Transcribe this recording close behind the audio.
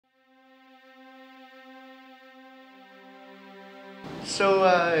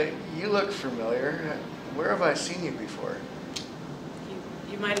So, you look familiar. Where have I seen you before?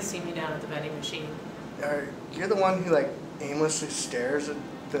 You might have seen me down at the vending machine. You're the one who, like, aimlessly stares at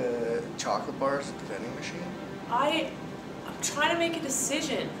the chocolate bars at the vending machine? I'm trying to make a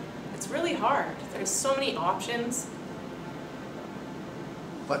decision. It's really hard. There's so many options.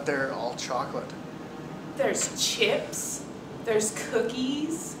 But they're all chocolate. There's chips. There's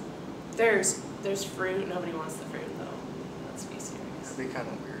cookies. There's fruit. Nobody wants the fruit though. Let's be serious. That'd be kind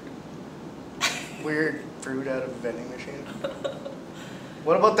of weird. Weird fruit out of a vending machine.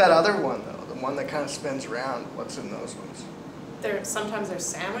 What about that other one though? The one that kind of spins around. What's in those ones? Sometimes there's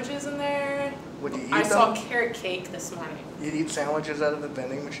sandwiches in there. Would you eat I them? saw carrot cake this morning. You'd eat sandwiches out of the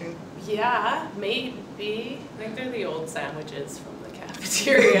vending machine? Yeah, maybe. I think they're the old sandwiches from the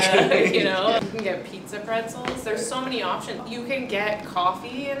cafeteria, you know? You can get pizza pretzels. There's so many options. You can get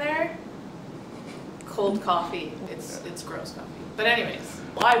coffee in there. Cold coffee. It's gross coffee. But anyways,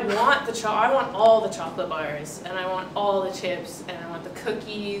 I want all the chocolate bars, and I want all the chips, and I want the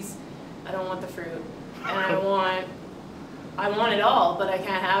cookies. I don't want the fruit. And I want it all, but I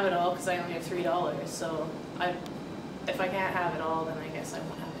can't have it all because I only have $3. So if I can't have it all, then I guess I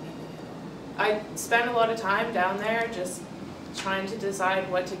won't have anything at all. I spend a lot of time down there just trying to decide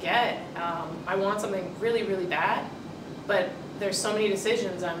what to get. I want something really, really bad, but there's so many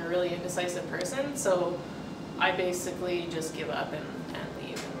decisions. I'm a really indecisive person, so I basically just give up and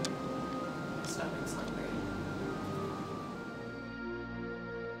leave. My stomach's hungry.